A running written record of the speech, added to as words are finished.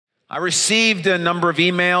I received a number of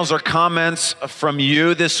emails or comments from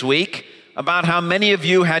you this week about how many of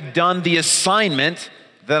you had done the assignment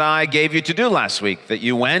that I gave you to do last week, that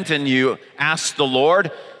you went and you asked the Lord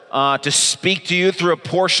to speak to you through a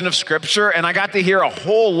portion of Scripture, and I got to hear a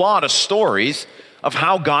whole lot of stories of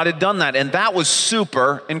how God had done that, and that was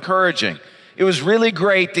super encouraging. It was really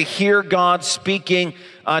great to hear God speaking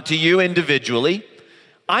to you individually.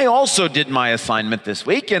 I also did my assignment this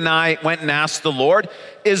week, and I went and asked the Lord,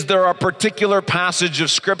 is there a particular passage of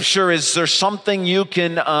Scripture? Is there something you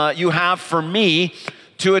have for me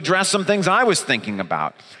to address some things I was thinking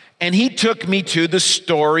about? And he took me to the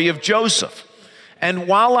story of Joseph. And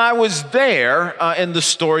while I was there in the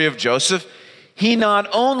story of Joseph, he not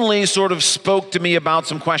only sort of spoke to me about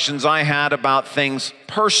some questions I had about things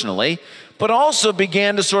personally, but also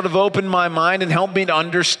began to sort of open my mind and help me to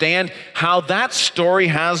understand how that story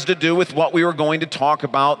has to do with what we were going to talk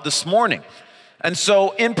about this morning. And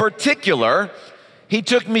so in particular, he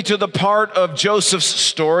took me to the part of Joseph's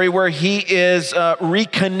story where he is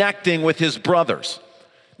reconnecting with his brothers.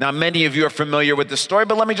 Now, many of you are familiar with this story,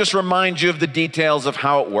 but let me just remind you of the details of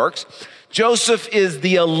how it works. Joseph is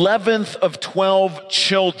the 11th of 12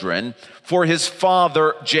 children for his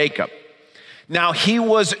father, Jacob. Now, he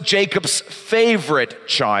was Jacob's favorite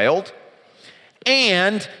child,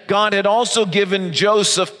 and God had also given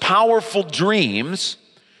Joseph powerful dreams,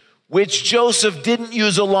 which Joseph didn't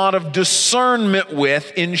use a lot of discernment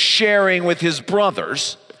with in sharing with his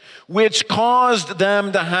brothers, which caused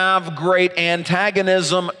them to have great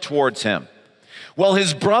antagonism towards him. Well,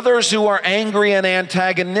 his brothers, who are angry and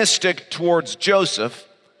antagonistic towards Joseph,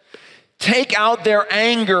 take out their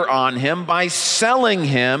anger on him by selling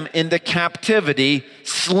him into captivity,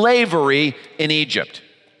 slavery in Egypt.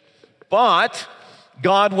 But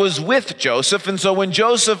God was with Joseph, and so when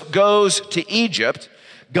Joseph goes to Egypt,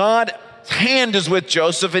 God's hand is with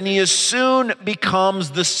Joseph, and he soon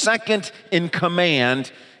becomes the second in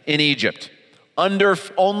command in Egypt.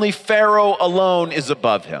 Only Pharaoh alone is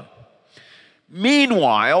above him.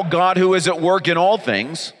 Meanwhile, God, who is at work in all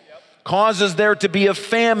things, causes there to be a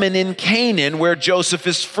famine in Canaan, where Joseph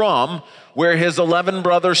is from, where his 11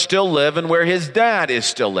 brothers still live, and where his dad is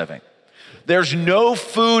still living. There's no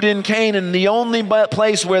food in Canaan. The only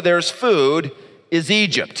place where there's food is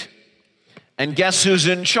Egypt. And guess who's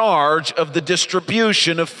in charge of the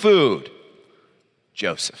distribution of food?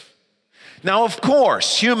 Joseph. Now, of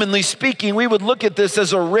course, humanly speaking, we would look at this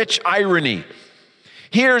as a rich irony.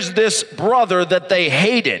 Here's this brother that they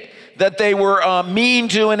hated, that they were mean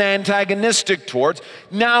to and antagonistic towards.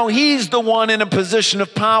 Now he's the one in a position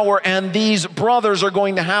of power, and these brothers are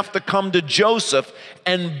going to have to come to Joseph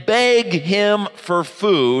and beg him for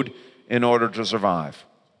food in order to survive.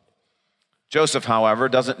 Joseph, however,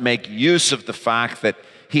 doesn't make use of the fact that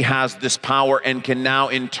he has this power and can now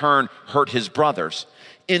in turn hurt his brothers.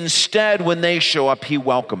 Instead, when they show up, he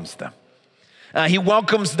welcomes them. He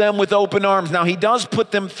welcomes them with open arms. Now, he does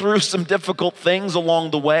put them through some difficult things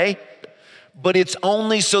along the way, but it's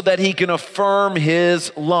only so that he can affirm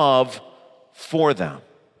his love for them.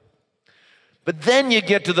 But then you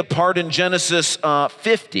get to the part in Genesis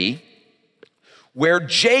 50 where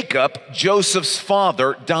Jacob, Joseph's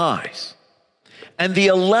father, dies. And the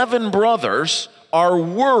 11 brothers are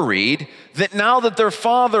worried that now that their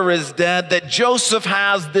father is dead, that Joseph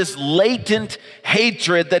has this latent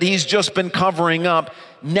hatred that he's just been covering up.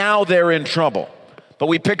 Now they're in trouble. But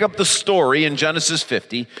we pick up the story in Genesis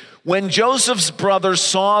 50. When Joseph's brothers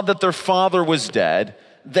saw that their father was dead,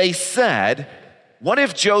 they said, "What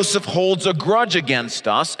if Joseph holds a grudge against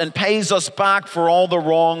us and pays us back for all the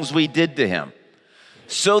wrongs we did to him?"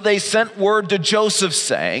 So they sent word to Joseph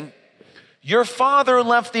saying, "Your father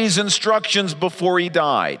left these instructions before he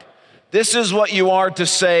died. This is what you are to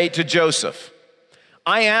say to Joseph.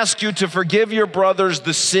 I ask you to forgive your brothers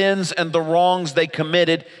the sins and the wrongs they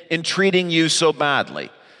committed in treating you so badly.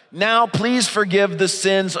 Now, please forgive the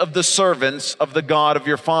sins of the servants of the God of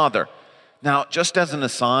your father." Now, just as an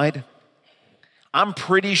aside, I'm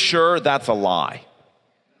pretty sure that's a lie.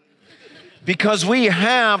 Because we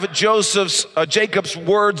have Jacob's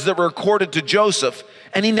words that were recorded to Joseph,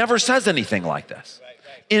 and he never says anything like this.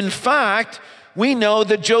 In fact, we know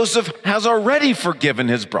that Joseph has already forgiven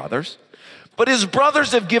his brothers, but his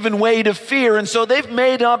brothers have given way to fear, and so they've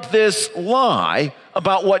made up this lie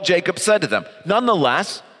about what Jacob said to them.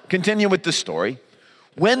 Nonetheless, continue with the story.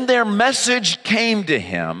 When their message came to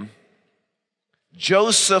him,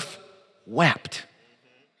 Joseph wept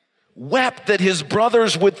that his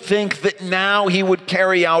brothers would think that now he would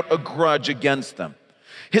carry out a grudge against them.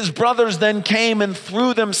 His brothers then came and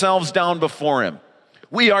threw themselves down before him.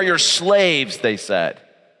 "We are your slaves," they said.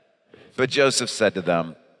 But Joseph said to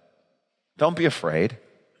them, Don't be afraid.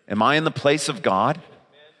 Am I in the place of God?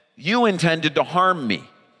 You intended to harm me,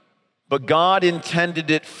 but God intended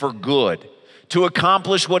it for good, to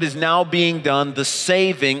accomplish what is now being done, the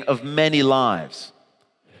saving of many lives.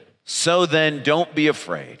 So then, don't be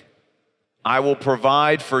afraid. I will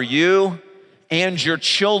provide for you and your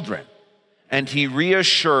children. And he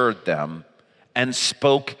reassured them and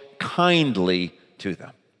spoke kindly to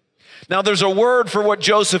them. Now, there's a word for what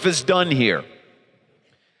Joseph has done here.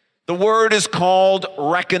 The word is called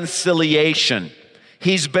reconciliation.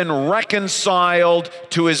 He's been reconciled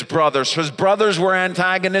to his brothers. His brothers were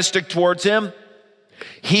antagonistic towards him.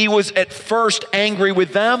 He was at first angry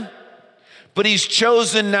with them, but he's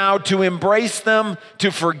chosen now to embrace them, to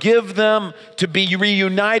forgive them, to be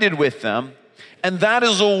reunited with them. And that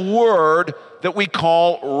is a word that we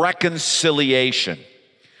call reconciliation.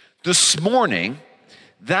 This morning,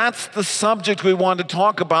 that's the subject we want to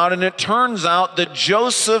talk about, and it turns out that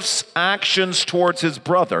Joseph's actions towards his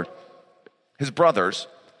brothers,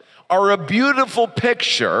 are a beautiful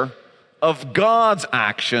picture of God's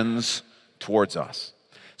actions towards us.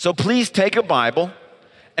 So please take a Bible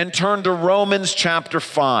and turn to Romans chapter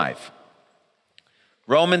 5.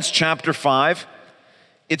 Romans chapter 5.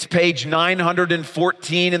 It's page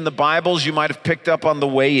 914 in the Bibles you might have picked up on the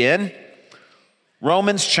way in.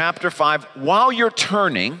 Romans chapter 5. While you're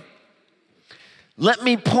turning, let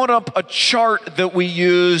me put up a chart that we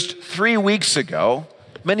used 3 weeks ago.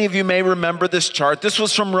 Many of you may remember this chart. This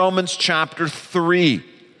was from Romans chapter 3.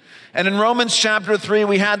 And in Romans chapter 3,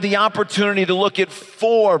 we had the opportunity to look at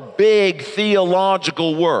 4 big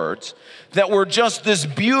theological words that were just this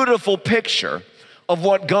beautiful picture of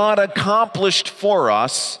what God accomplished for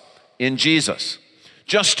us in Jesus.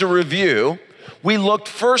 Just to review, we looked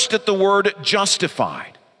first at the word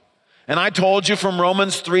justified. And I told you from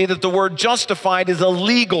Romans 3 that the word justified is a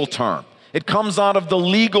legal term. It comes out of the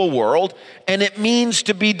legal world, and it means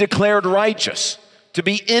to be declared righteous, to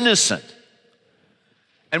be innocent.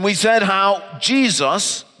 And we said how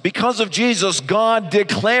Jesus, because of Jesus, God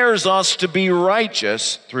declares us to be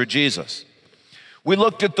righteous through Jesus. We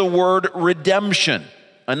looked at the word redemption,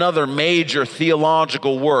 another major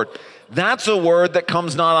theological word. That's a word that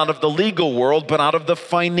comes not out of the legal world, but out of the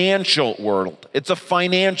financial world. It's a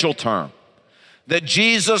financial term. That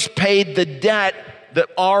Jesus paid the debt that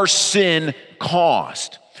our sin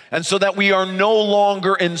caused. And so that we are no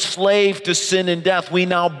longer enslaved to sin and death. We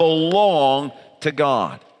now belong to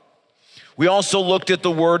God. We also looked at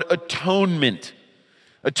the word atonement.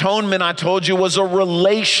 Atonement, I told you, was a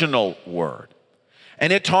relational word.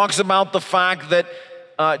 And it talks about the fact that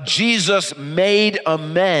Jesus made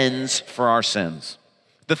amends for our sins.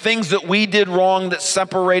 The things that we did wrong that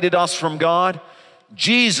separated us from God,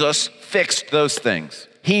 Jesus fixed those things.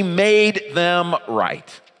 He made them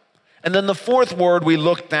right. And then the fourth word we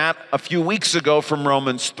looked at a few weeks ago from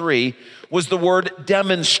Romans 3 was the word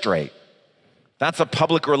demonstrate. That's a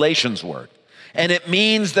public relations word. And it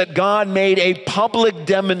means that God made a public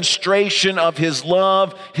demonstration of his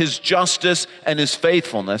love, his justice, and his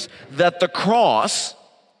faithfulness, that the cross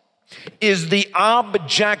is the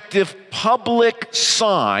objective public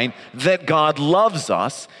sign that God loves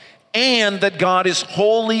us and that God is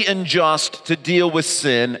holy and just to deal with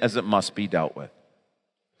sin as it must be dealt with.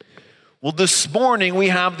 Well, this morning we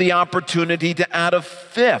have the opportunity to add a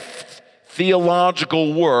fifth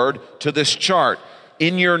theological word to this chart.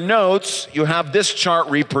 In your notes, you have this chart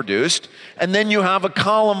reproduced, and then you have a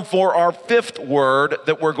column for our fifth word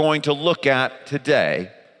that we're going to look at today.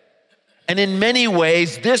 And in many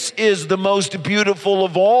ways, this is the most beautiful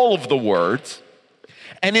of all of the words,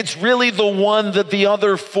 and it's really the one that the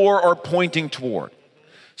other 4 are pointing toward.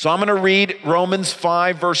 So I'm going to read Romans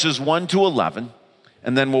 5, verses 1 to 11,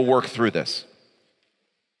 and then we'll work through this.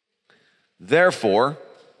 Therefore,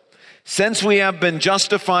 since we have been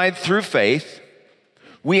justified through faith,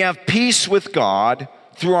 we have peace with God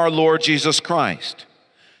through our Lord Jesus Christ,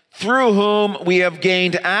 through whom we have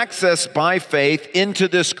gained access by faith into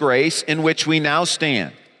this grace in which we now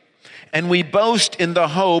stand. And we boast in the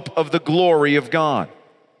hope of the glory of God.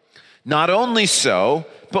 Not only so,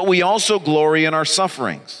 but we also glory in our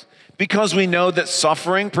sufferings, because we know that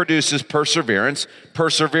suffering produces perseverance,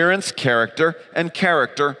 perseverance, character, and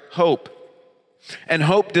character, hope. And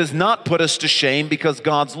hope does not put us to shame, because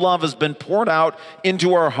God's love has been poured out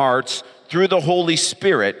into our hearts through the Holy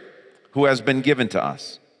Spirit who has been given to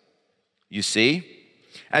us. You see,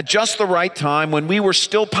 at just the right time, when we were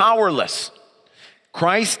still powerless,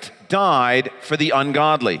 Christ died for the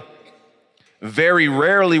ungodly. Very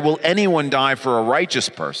rarely will anyone die for a righteous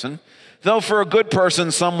person, though for a good person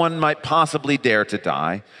someone might possibly dare to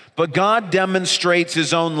die. But God demonstrates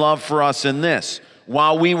his own love for us in this: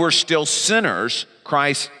 while we were still sinners,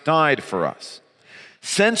 Christ died for us.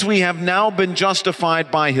 Since we have now been justified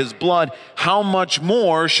by his blood, how much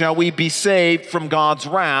more shall we be saved from God's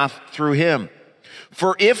wrath through him?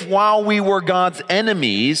 For if while we were God's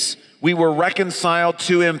enemies, we were reconciled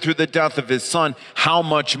to him through the death of his Son, how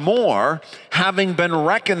much more, having been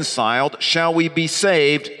reconciled, shall we be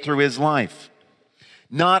saved through his life?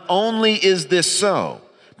 Not only is this so,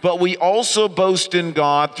 but we also boast in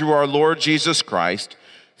God through our Lord Jesus Christ,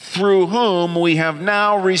 through whom we have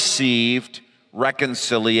now received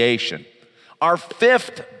reconciliation. Our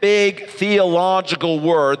fifth big theological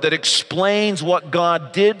word that explains what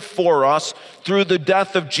God did for us through the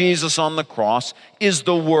death of Jesus on the cross is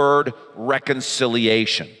the word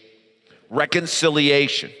reconciliation.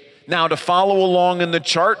 Reconciliation. Now, to follow along in the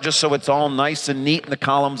chart, just so it's all nice and neat and the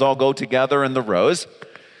columns all go together in the rows,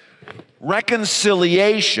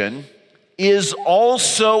 reconciliation is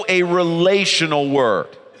also a relational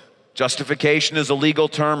word. Justification is a legal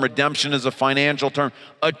term. Redemption is a financial term.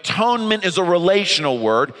 Atonement is a relational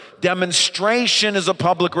word. Demonstration is a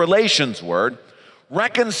public relations word.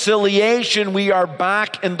 Reconciliation, we are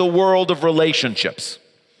back in the world of relationships.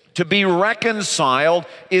 To be reconciled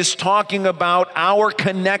is talking about our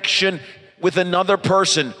connection with another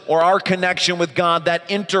person or our connection with God, that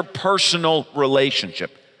interpersonal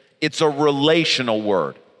relationship. It's a relational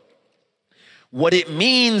word. What it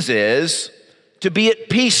means is to be at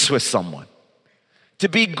peace with someone, to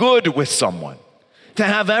be good with someone, to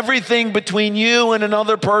have everything between you and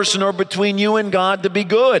another person or between you and God to be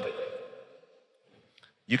good.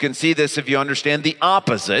 You can see this if you understand the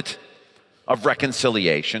opposite of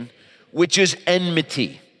reconciliation, which is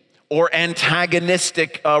enmity or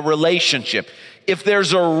antagonistic relationship. If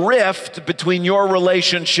there's a rift between your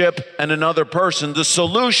relationship and another person, the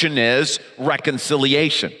solution is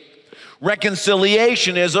reconciliation.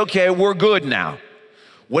 Reconciliation is, okay, we're good now.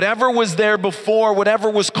 Whatever was there before,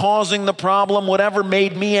 whatever was causing the problem, whatever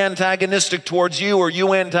made me antagonistic towards you or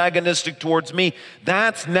you antagonistic towards me,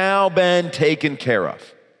 that's now been taken care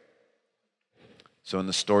of. So in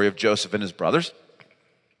the story of Joseph and his brothers,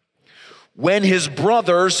 when his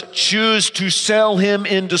brothers choose to sell him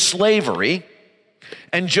into slavery,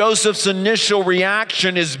 and Joseph's initial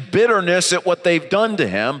reaction is bitterness at what they've done to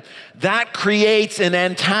him, that creates an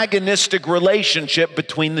antagonistic relationship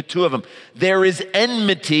between the two of them. There is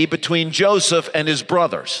enmity between Joseph and his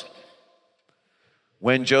brothers.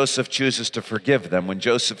 When Joseph chooses to forgive them, when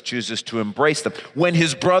Joseph chooses to embrace them, when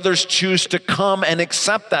his brothers choose to come and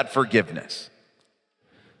accept that forgiveness,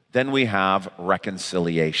 then we have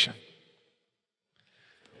reconciliation.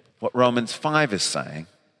 What Romans 5 is saying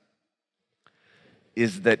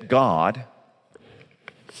is that God,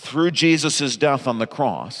 through Jesus' death on the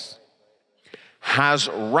cross, has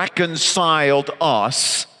reconciled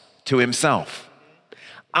us to himself.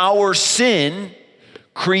 Our sin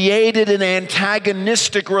created an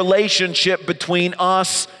antagonistic relationship between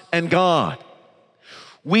us and God.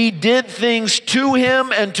 We did things to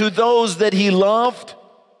him and to those that he loved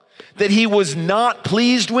that he was not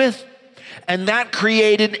pleased with, and that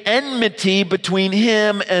created enmity between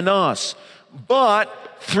him and us.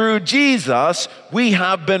 But through Jesus, we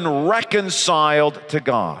have been reconciled to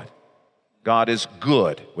God. God is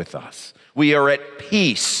good with us. We are at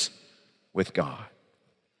peace with God.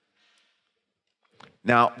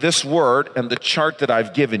 Now, this word and the chart that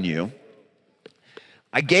I've given you,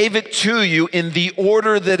 I gave it to you in the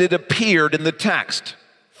order that it appeared in the text.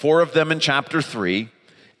 4 of them in chapter 3,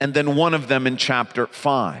 and then 1 of them in chapter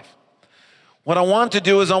 5. What I want to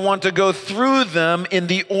do is I want to go through them in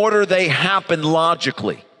the order they happen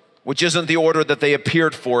logically, which isn't the order that they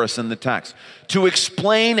appeared for us in the text, to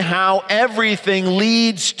explain how everything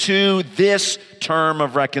leads to this term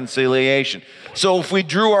of reconciliation. So if we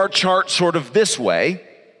drew our chart sort of this way,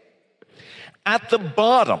 at the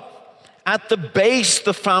bottom, at the base,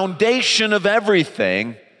 the foundation of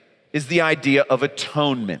everything is the idea of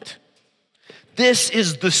atonement. This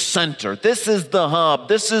is the center. This is the hub.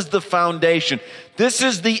 This is the foundation. This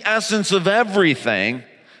is the essence of everything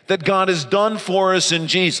that God has done for us in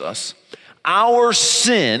Jesus. Our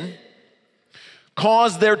sin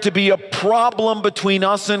caused there to be a problem between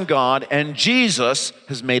us and God, and Jesus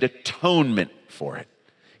has made atonement for it.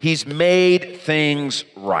 He's made things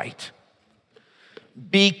right.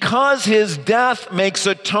 Because his death makes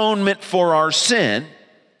atonement for our sin,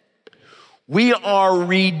 we are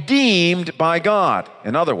redeemed by God.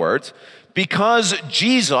 In other words, because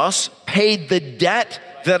Jesus paid the debt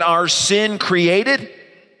that our sin created,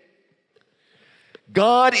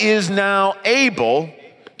 God is now able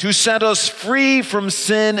to set us free from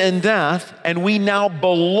sin and death, and we now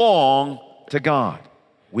belong to God.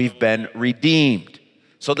 We've been redeemed.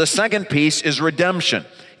 So the second piece is redemption.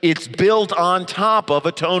 It's built on top of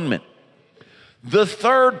atonement. The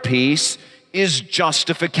third piece is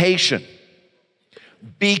justification.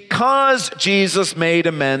 Because Jesus made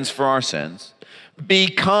amends for our sins,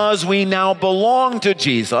 because we now belong to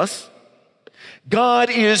Jesus,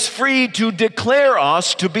 God is free to declare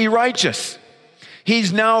us to be righteous.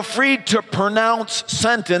 He's now free to pronounce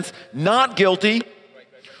sentence, not guilty,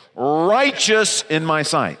 righteous in my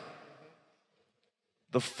sight.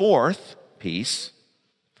 The fourth piece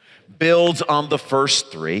builds on the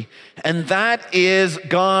first three, and that is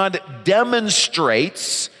God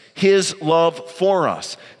demonstrates his love for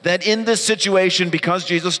us. That in this situation, because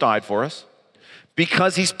Jesus died for us,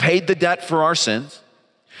 because he's paid the debt for our sins,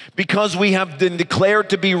 because we have been declared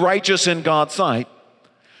to be righteous in God's sight,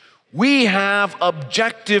 we have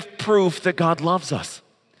objective proof that God loves us.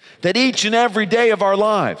 That each and every day of our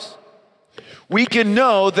lives, we can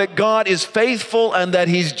know that God is faithful and that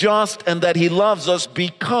he's just and that he loves us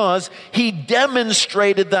because he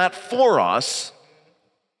demonstrated that for us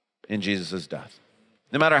in Jesus' death.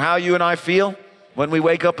 No matter how you and I feel when we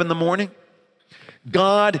wake up in the morning,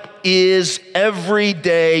 God is every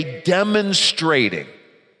day demonstrating,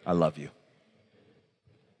 I love you.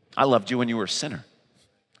 I loved you when you were a sinner.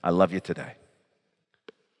 I love you today.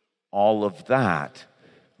 All of that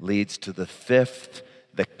leads to the fifth,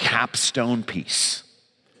 the capstone piece.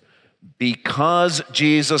 Because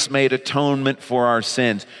Jesus made atonement for our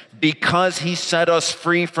sins, because he set us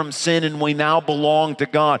free from sin and we now belong to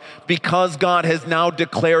God, because God has now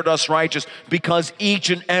declared us righteous, because each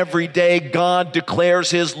and every day God declares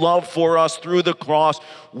his love for us through the cross,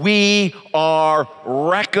 we are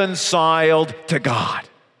reconciled to God.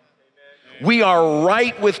 We are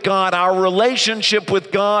right with God. Our relationship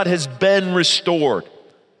with God has been restored.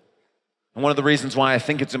 And one of the reasons why I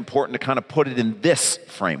think it's important to kind of put it in this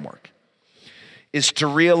framework is to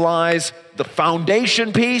realize the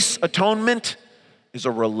foundation piece, atonement, is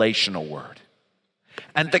a relational word.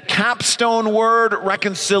 And the capstone word,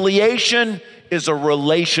 reconciliation, is a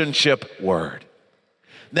relationship word.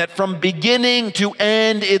 That from beginning to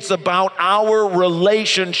end, it's about our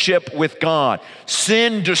relationship with God.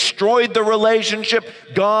 Sin destroyed the relationship.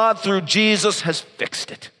 God, through Jesus, has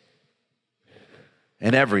fixed it.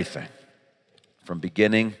 And everything, from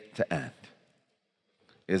beginning to end,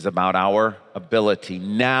 is about our ability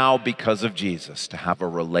now, because of Jesus, to have a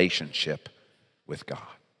relationship with God.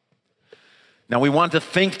 Now, we want to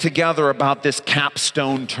think together about this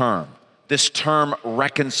capstone term, this term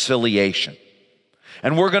reconciliation.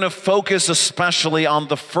 And we're going to focus especially on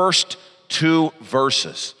the first two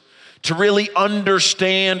verses to really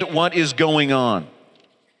understand what is going on.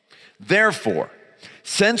 Therefore,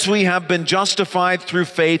 since we have been justified through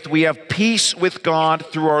faith, we have peace with God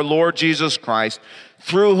through our Lord Jesus Christ,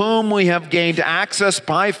 through whom we have gained access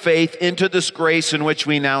by faith into this grace in which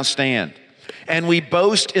we now stand. And we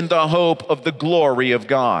boast in the hope of the glory of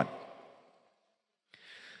God.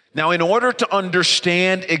 Now, in order to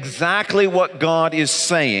understand exactly what God is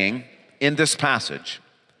saying in this passage,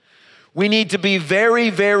 we need to be very,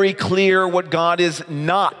 very clear what God is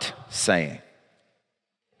not saying.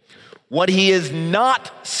 What he is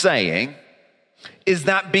not saying is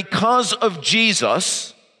that because of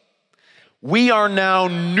Jesus, we are now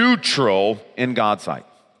neutral in God's sight.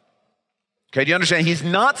 Okay, do you understand? He's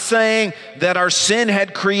not saying that our sin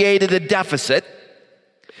had created a deficit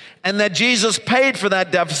and that Jesus paid for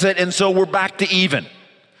that deficit and so we're back to even.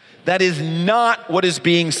 That is not what is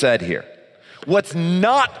being said here. What's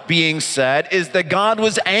not being said is that God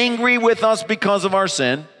was angry with us because of our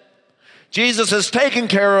sin. Jesus has taken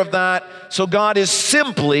care of that, so God is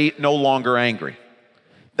simply no longer angry.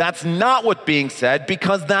 That's not what's being said,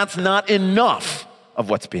 because that's not enough of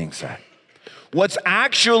what's being said. What's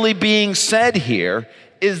actually being said here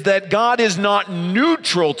is that God is not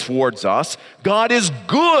neutral towards us. God is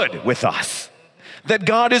good with us. That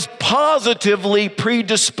God is positively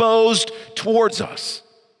predisposed towards us.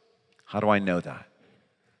 How do I know that?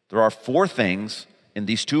 There are four things in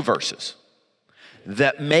these two verses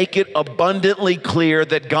that make it abundantly clear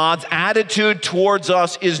that God's attitude towards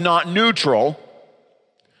us is not neutral,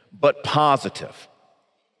 but positive.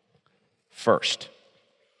 First,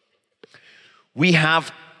 we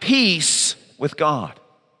have peace with God.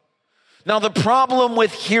 Now, the problem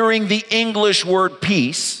with hearing the English word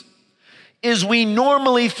peace is we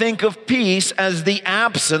normally think of peace as the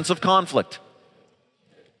absence of conflict.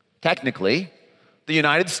 Technically, the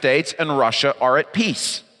United States and Russia are at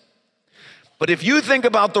peace. But if you think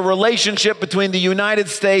about the relationship between the United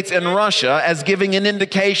States and Russia as giving an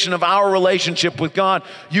indication of our relationship with God,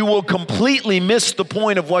 you will completely miss the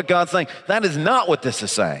point of what God's saying. That is not what this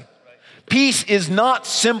is saying. Peace is not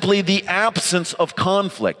simply the absence of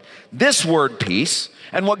conflict. This word peace,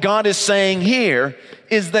 and what God is saying here,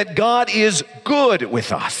 is that God is good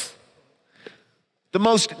with us. The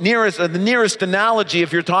nearest analogy,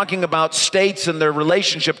 if you're talking about states and their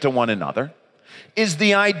relationship to one another, is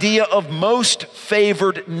the idea of most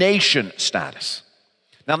favored nation status.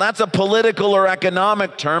 Now, that's a political or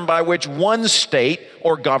economic term by which one state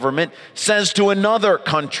or government says to another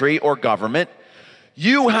country or government,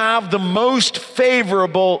 you have the most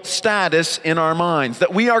favorable status in our minds,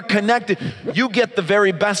 that we are connected. You get the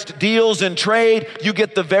very best deals in trade. You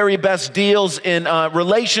get the very best deals in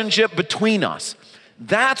relationship between us.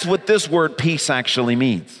 That's what this word peace actually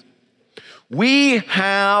means. We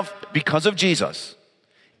have, because of Jesus,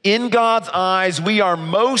 in God's eyes, we are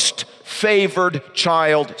most favored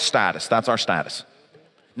child status. That's our status.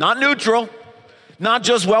 Not neutral, not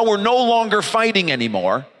just, well, we're no longer fighting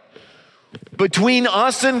anymore. Between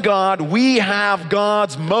us and God, we have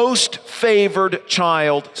God's most favored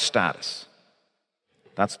child status.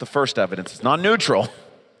 That's the first evidence. It's not neutral.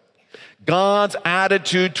 God's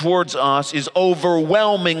attitude towards us is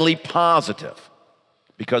overwhelmingly positive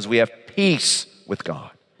because we have peace with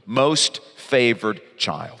God. Most favored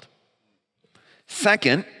child.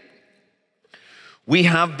 Second, we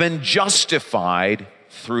have been justified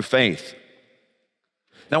through faith.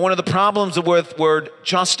 Now, one of the problems with word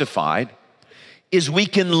justified is we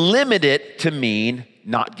can limit it to mean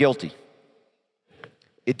not guilty.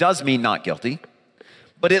 It does mean not guilty,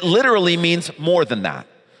 but it literally means more than that.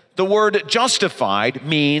 The word justified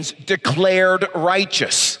means declared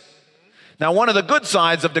righteous. Now, one of the good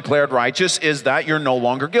sides of declared righteous is that you're no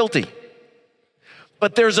longer guilty.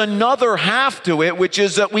 But there's another half to it, which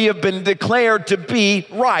is that we have been declared to be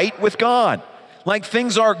right with God. Like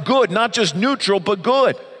things are good, not just neutral, but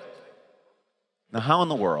good. Now, how in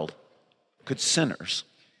the world could sinners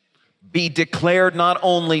be declared not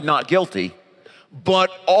only not guilty, but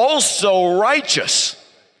also righteous?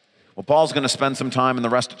 Well, Paul's going to spend some time in the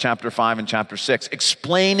rest of chapter 5 and chapter 6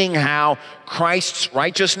 explaining how Christ's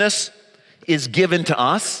righteousness is given to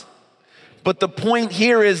us. But the point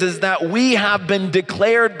here is that we have been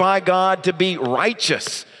declared by God to be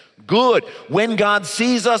righteous, good. When God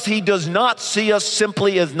sees us, he does not see us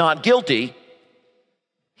simply as not guilty.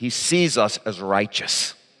 He sees us as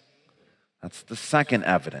righteous. That's the second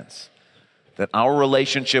evidence that our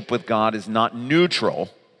relationship with God is not neutral.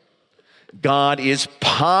 God is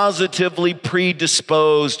positively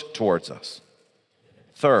predisposed towards us.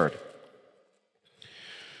 Third,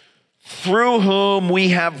 through whom we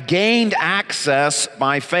have gained access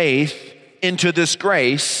by faith into this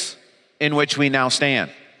grace in which we now stand.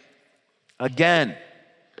 Again,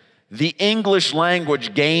 the English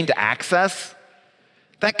language gained access,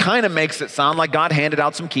 that kind of makes it sound like God handed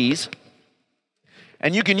out some keys.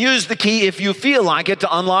 And you can use the key if you feel like it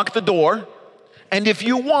to unlock the door. And if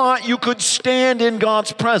you want, you could stand in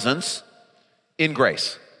God's presence in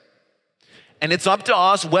grace. And it's up to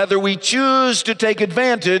us whether we choose to take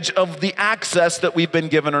advantage of the access that we've been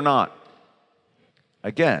given or not.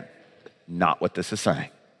 Again, not what this is saying.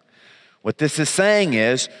 What this is saying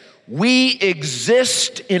is we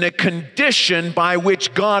exist in a condition by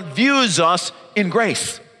which God views us in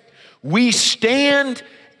grace. We stand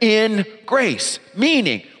in grace,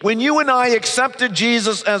 meaning when you and I accepted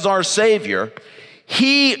Jesus as our Savior,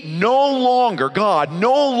 God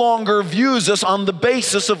no longer views us on the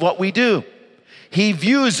basis of what we do. He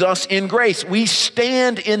views us in grace. We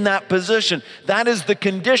stand in that position. That is the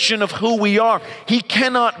condition of who we are. He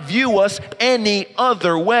cannot view us any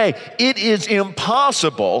other way. It is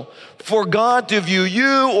impossible for God to view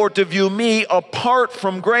you or to view me apart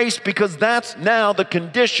from grace, because that's now the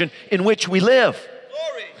condition in which we live.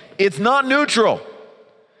 Glory. It's not neutral.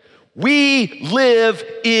 We live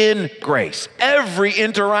in grace. Every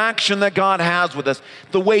interaction that God has with us,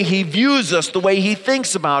 the way he views us, the way he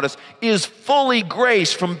thinks about us, is fully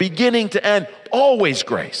grace from beginning to end, always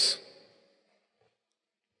grace.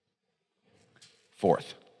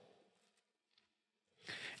 Fourth,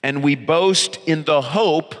 and we boast in the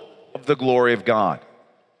hope of the glory of God.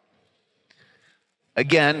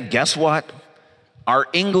 Again, guess what? Our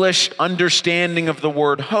English understanding of the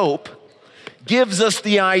word hope gives us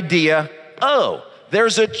the idea, oh,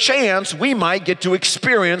 there's a chance we might get to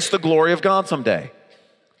experience the glory of God someday.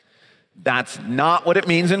 That's not what it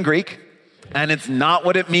means in Greek, and it's not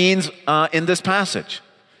what it means in this passage.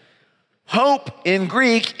 Hope in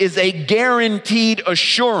Greek is a guaranteed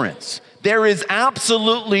assurance. There is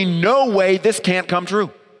absolutely no way this can't come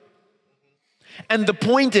true. And the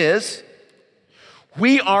point is,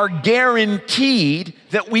 we are guaranteed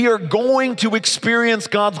that we are going to experience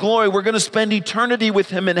God's glory. We're going to spend eternity with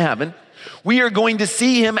him in heaven. We are going to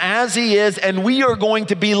see him as he is, and we are going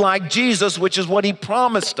to be like Jesus, which is what he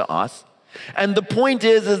promised to us. And the point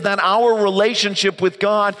is that our relationship with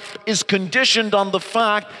God is conditioned on the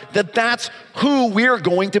fact that that's who we're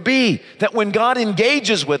going to be. That when God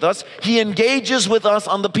engages with us, he engages with us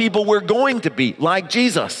on the people we're going to be, like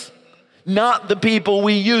Jesus, not the people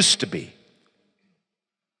we used to be.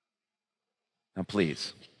 Now,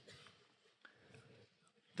 please,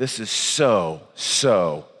 this is so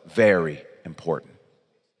very important.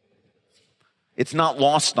 It's not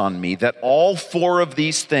lost on me that all four of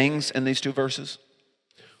these things in these two verses,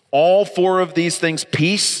 all four of these things,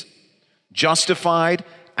 peace, justified,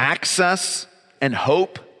 access, and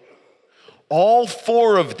hope, all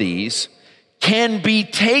four of these can be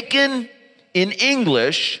taken in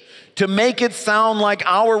English to make it sound like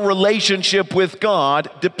our relationship with God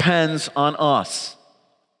depends on us.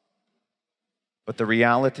 But the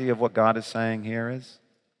reality of what God is saying here is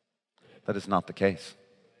that is not the case.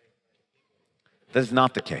 That is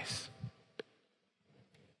not the case.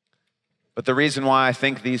 But the reason why I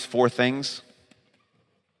think these four things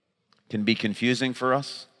can be confusing for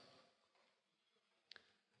us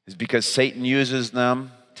is because Satan uses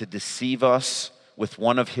them to deceive us with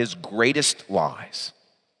one of his greatest lies.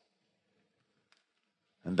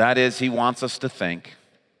 And that is, he wants us to think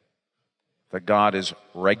that God is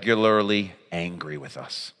regularly angry with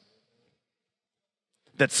us.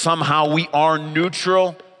 That somehow we are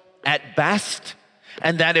neutral at best,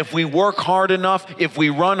 and that if we work hard enough, if we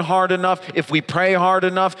run hard enough, if we pray hard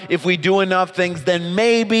enough, if we do enough things, then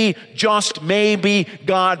maybe, just maybe,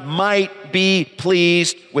 God might be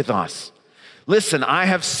pleased with us. Listen, I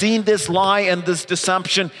have seen this lie and this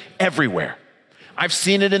deception everywhere. I've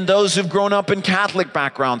seen it in those who've grown up in Catholic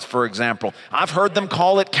backgrounds, for example. I've heard them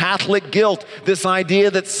call it Catholic guilt, this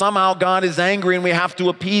idea that somehow God is angry and we have to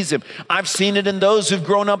appease him. I've seen it in those who've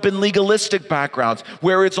grown up in legalistic backgrounds,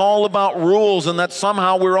 where it's all about rules and that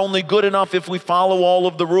somehow we're only good enough if we follow all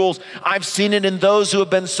of the rules. I've seen it in those who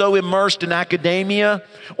have been so immersed in academia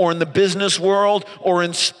or in the business world or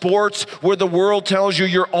in sports, where the world tells you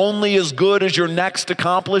you're only as good as your next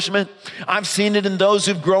accomplishment. I've seen it in those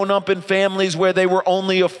who've grown up in families where they were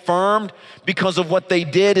only affirmed because of what they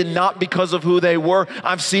did and not because of who they were.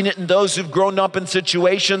 I've seen it in those who've grown up in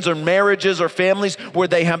situations or marriages or families where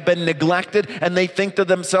they have been neglected and they think to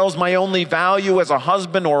themselves, my only value as a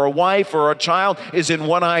husband or a wife or a child is in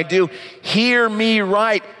what I do. Hear me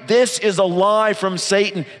right. This is a lie from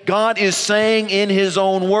Satan. God is saying in his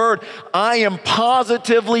own word, I am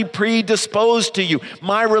positively predisposed to you.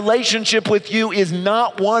 My relationship with you is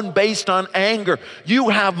not one based on anger. You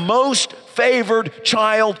have most favored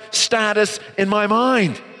child status in my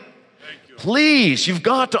mind. Please, you've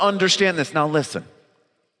got to understand this. Now listen.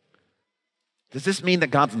 Does this mean that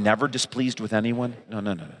God's never displeased with anyone?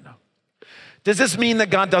 No. Does this mean that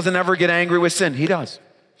God doesn't ever get angry with sin? He does.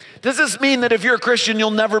 Does this mean that if you're a Christian,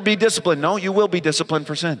 you'll never be disciplined? No, you will be disciplined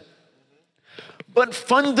for sin. But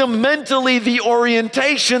fundamentally, the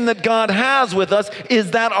orientation that God has with us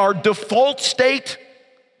is that our default state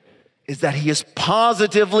is that he is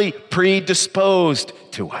positively predisposed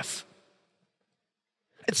to us.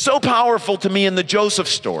 It's so powerful to me in the Joseph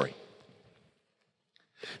story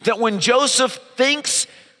that when Joseph thinks,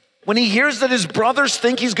 when he hears that his brothers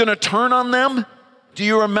think he's going to turn on them, do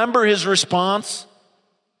you remember his response?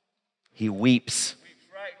 He weeps.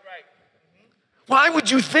 Right. Why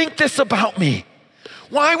would you think this about me?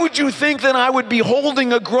 Why would you think that I would be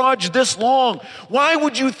holding a grudge this long? Why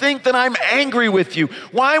would you think that I'm angry with you?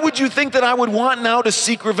 Why would you think that I would want now to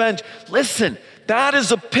seek revenge? Listen, that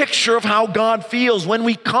is a picture of how God feels when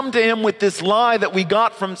we come to him with this lie that we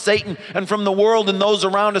got from Satan and from the world and those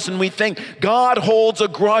around us, and we think, God holds a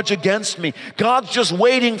grudge against me. God's just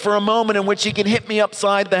waiting for a moment in which he can hit me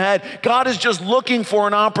upside the head. God is just looking for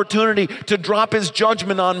an opportunity to drop his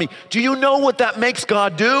judgment on me. Do you know what that makes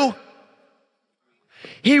God do?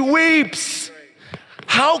 He weeps.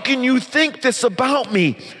 How can you think this about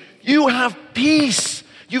me? You have peace.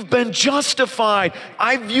 You've been justified.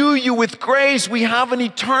 I view you with grace. We have an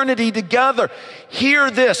eternity together.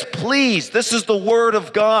 Hear this, please. This is the word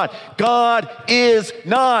of God. God is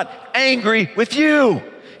not angry with you.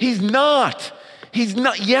 He's not. He's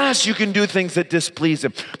not. Yes, you can do things that displease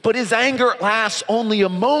him, but his anger lasts only a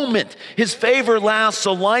moment. His favor lasts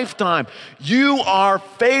a lifetime. You are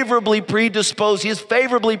favorably predisposed. He is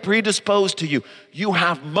favorably predisposed to you. You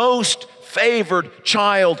have most favored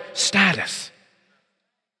child status.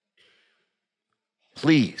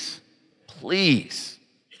 Please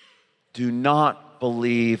do not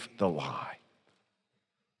believe the lie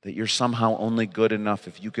that you're somehow only good enough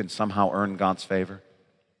if you can somehow earn God's favor.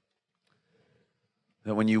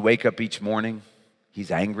 that when you wake up each morning,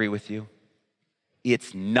 he's angry with you?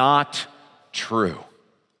 It's not true.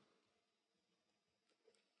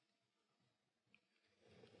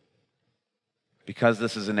 Because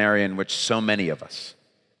this is an area in which so many of us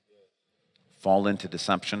fall into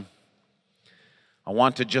deception, I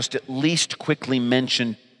want to just at least quickly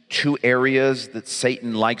mention two areas that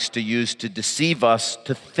Satan likes to use to deceive us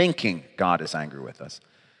to thinking God is angry with us.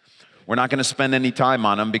 We're not going to spend any time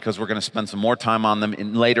on them because we're going to spend some more time on them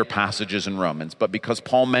in later passages in Romans. But because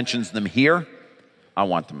Paul mentions them here, I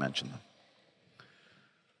want to mention them.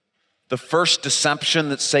 The first deception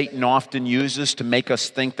that Satan often uses to make us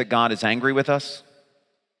think that God is angry with us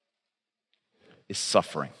is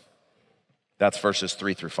suffering. That's verses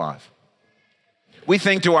 3 through 5. We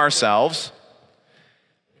think to ourselves,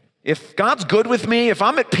 if God's good with me, if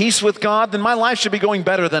I'm at peace with God, then my life should be going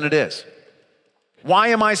better than it is. Why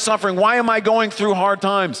am I suffering? Why am I going through hard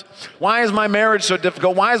times? Why is my marriage so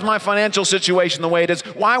difficult? Why is my financial situation the way it is?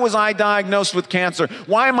 Why was I diagnosed with cancer?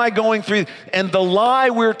 Why am I going through? And the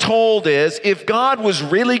lie we're told is, if God was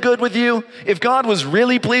really good with you, if God was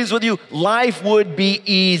really pleased with you, life would be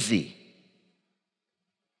easy.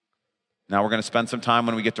 Now we're going to spend some time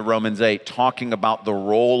when we get to Romans 8 talking about the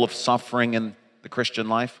role of suffering in the Christian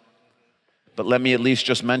life. But let me at least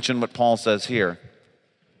just mention what Paul says here.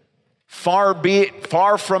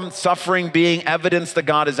 Far from suffering being evidence that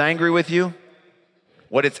God is angry with you,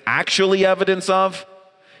 what it's actually evidence of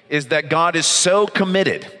is that God is so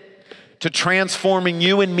committed to transforming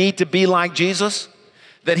you and me to be like Jesus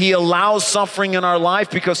that he allows suffering in our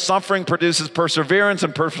life, because suffering produces perseverance,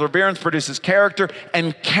 and perseverance produces character,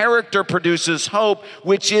 and character produces hope,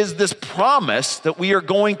 which is this promise that we are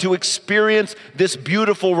going to experience this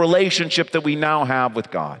beautiful relationship that we now have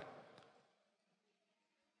with God.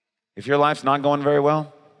 If your life's not going very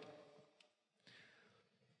well,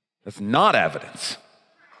 that's not evidence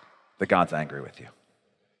that God's angry with you.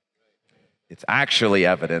 It's actually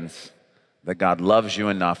evidence that God loves you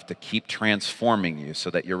enough to keep transforming you so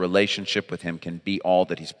that your relationship with him can be all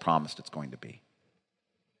that he's promised it's going to be.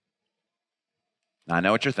 Now, I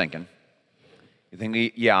know what you're thinking. You're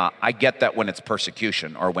thinking, yeah, I get that when it's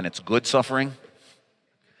persecution or when it's good suffering.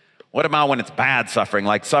 What about when it's bad suffering,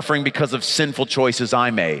 like suffering because of sinful choices I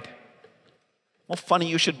made? Well, funny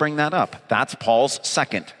you should bring that up. That's Paul's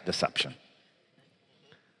second deception.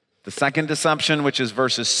 The second deception, which is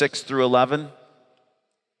verses 6 through 11,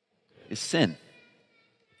 is sin.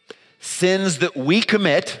 Sins that we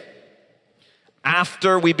commit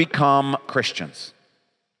after we become Christians.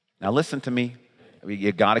 Now listen to me.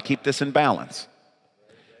 You got to keep this in balance.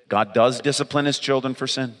 God does discipline his children for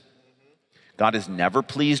sin. God is never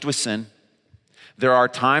pleased with sin. There are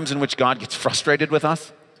times in which God gets frustrated with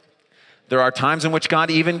us. There are times in which God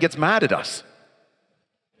even gets mad at us.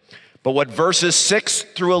 But what verses 6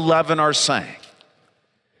 through 11 are saying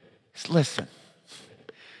is, listen,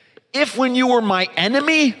 if when you were my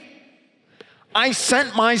enemy, I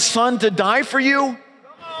sent my son to die for you,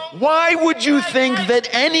 why would you think that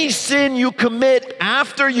any sin you commit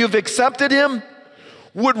after you've accepted him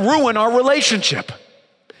would ruin our relationship?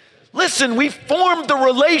 Listen, we formed the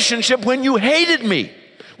relationship when you hated me,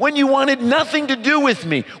 when you wanted nothing to do with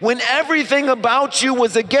me, when everything about you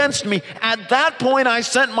was against me. At that point, I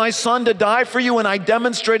sent my son to die for you, and I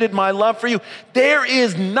demonstrated my love for you. There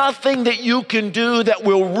is nothing that you can do that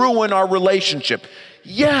will ruin our relationship.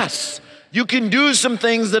 Yes, you can do some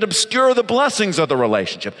things that obscure the blessings of the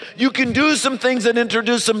relationship. You can do some things that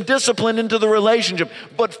introduce some discipline into the relationship.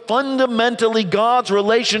 But fundamentally, God's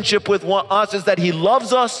relationship with us is that he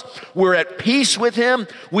loves us. We're at peace with him.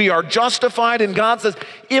 We are justified. And God says,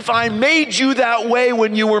 if I made you that way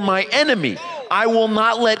when you were my enemy, I will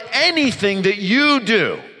not let anything that you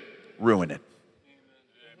do ruin it.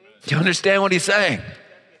 Do you understand what he's saying?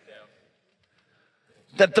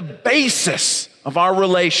 That the basis of our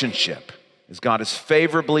relationship is God is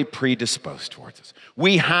favorably predisposed towards us.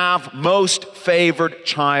 We have most favored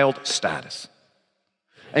child status.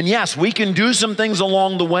 And yes, we can do some things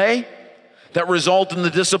along the way that result in the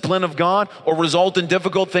discipline of God or result in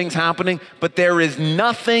difficult things happening, but there is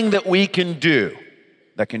nothing that we can do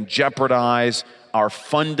that can jeopardize our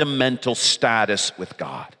fundamental status with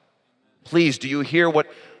God. Please, do you hear what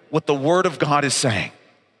the Word of God is saying?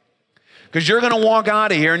 Because you're going to walk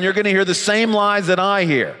out of here and you're going to hear the same lies that I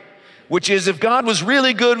hear, which is if God was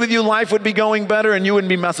really good with you, life would be going better and you wouldn't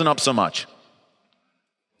be messing up so much.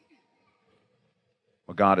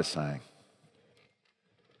 What God is saying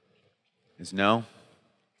is no.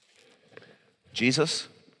 Jesus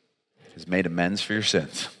has made amends for your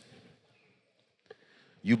sins.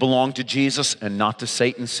 You belong to Jesus and not to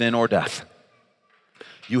Satan, sin, or death.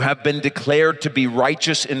 You have been declared to be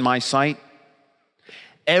righteous in my sight.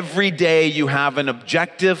 Every day you have an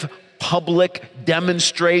objective, public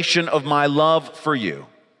demonstration of my love for you.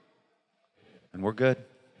 And we're good.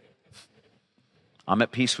 I'm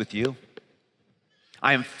at peace with you.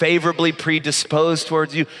 I am favorably predisposed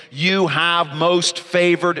towards you. You have most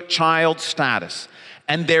favored child status.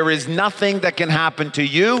 And there is nothing that can happen to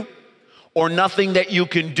you or nothing that you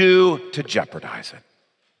can do to jeopardize it.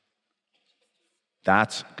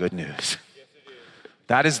 That's good news.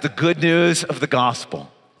 That is the good news of the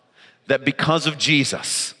gospel. That because of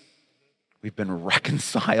Jesus, we've been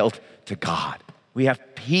reconciled to God. We have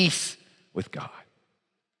peace with God.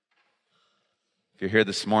 If you're here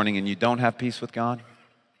this morning and you don't have peace with God,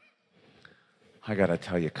 I gotta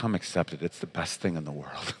tell you, come accept it. It's the best thing in the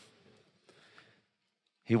world.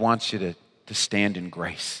 He wants you to stand in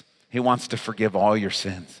grace. He wants to forgive all your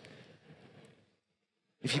sins.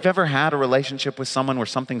 If you've ever had a relationship with someone where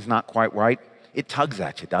something's not quite right, it tugs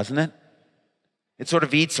at you, doesn't it? It sort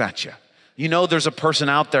of eats at you. You know there's a person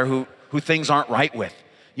out there who things aren't right with.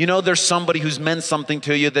 You know there's somebody who's meant something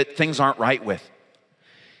to you that things aren't right with.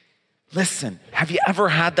 Listen, have you ever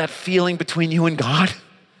had that feeling between you and God?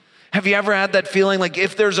 Have you ever had that feeling like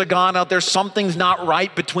if there's a God out there, something's not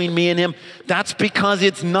right between me and him? That's because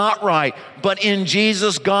it's not right. But in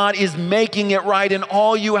Jesus, God is making it right, and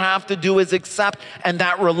all you have to do is accept, and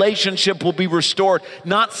that relationship will be restored.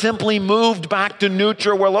 Not simply moved back to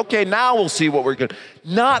neutral, well, okay, now we'll see what we're good.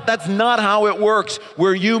 That's not how it works,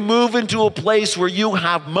 where you move into a place where you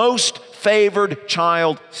have most favored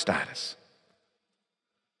child status.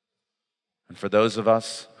 And for those of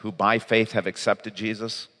us who by faith have accepted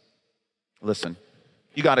Jesus, listen,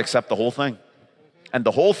 you got to accept the whole thing. And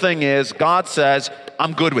the whole thing is, God says,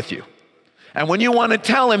 I'm good with you. And when you want to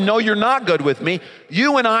tell him, no, you're not good with me,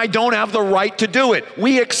 you and I don't have the right to do it.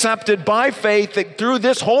 We accepted by faith that through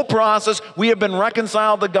this whole process, we have been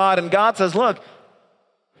reconciled to God. And God says, look,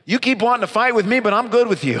 you keep wanting to fight with me, but I'm good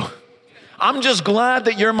with you. I'm just glad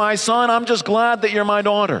that you're my son. I'm just glad that you're my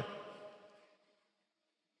daughter.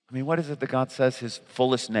 I mean, what is it that God says his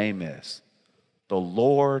fullest name is? The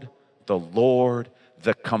Lord,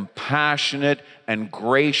 the compassionate and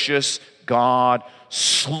gracious God,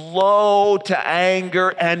 slow to anger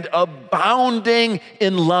and abounding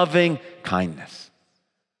in loving kindness.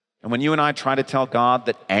 And when you and I try to tell God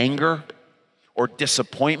that anger or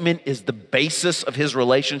disappointment is the basis of his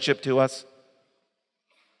relationship to us,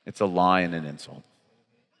 it's a lie and an insult.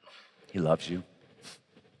 He loves you.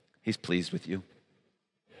 He's pleased with you.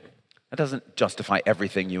 That doesn't justify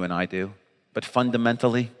everything you and I do, but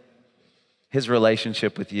fundamentally, his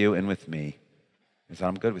relationship with you and with me is that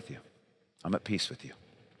I'm good with you. I'm at peace with you.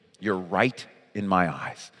 You're right in my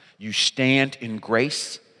eyes. You stand in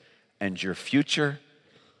grace, and your future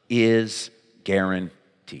is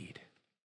guaranteed.